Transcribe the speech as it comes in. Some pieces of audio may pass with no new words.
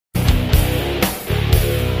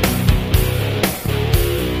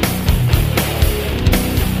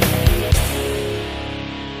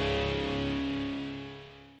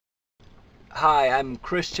Hi, I'm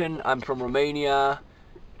Christian. I'm from Romania,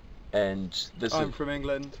 and I'm from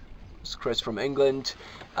England. This is Chris from England.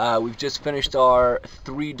 We've just finished our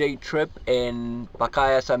 3-day trip in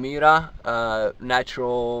Pacaya-Samiria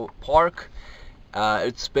Natural Park.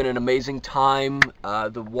 It's been an amazing time.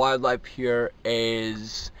 The wildlife here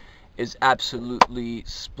is absolutely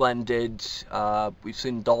splendid. We've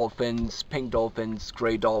seen dolphins, pink dolphins,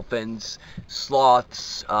 gray dolphins,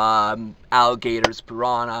 sloths, alligators,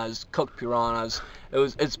 piranhas, cooked piranhas.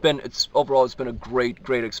 Overall it's been a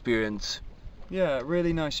great experience. Yeah,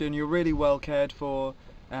 really nice, and you're really well cared for,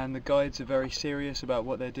 and the guides are very serious about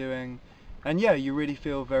what they're doing, and yeah, you really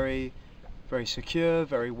feel very secure,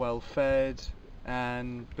 very well fed,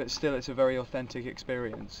 but still it's a very authentic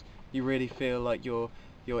experience. You really feel like you're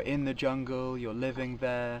in the jungle, you're living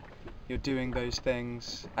there, you're doing those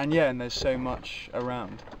things, and there's so much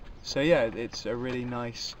around. So yeah, it's a really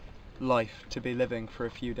nice life to be living for a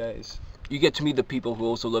few days. You get to meet the people who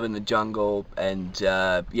also live in the jungle, and it's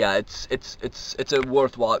a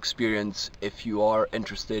worthwhile experience if you are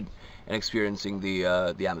interested in experiencing the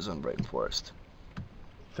Amazon rainforest.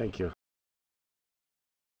 Thank you.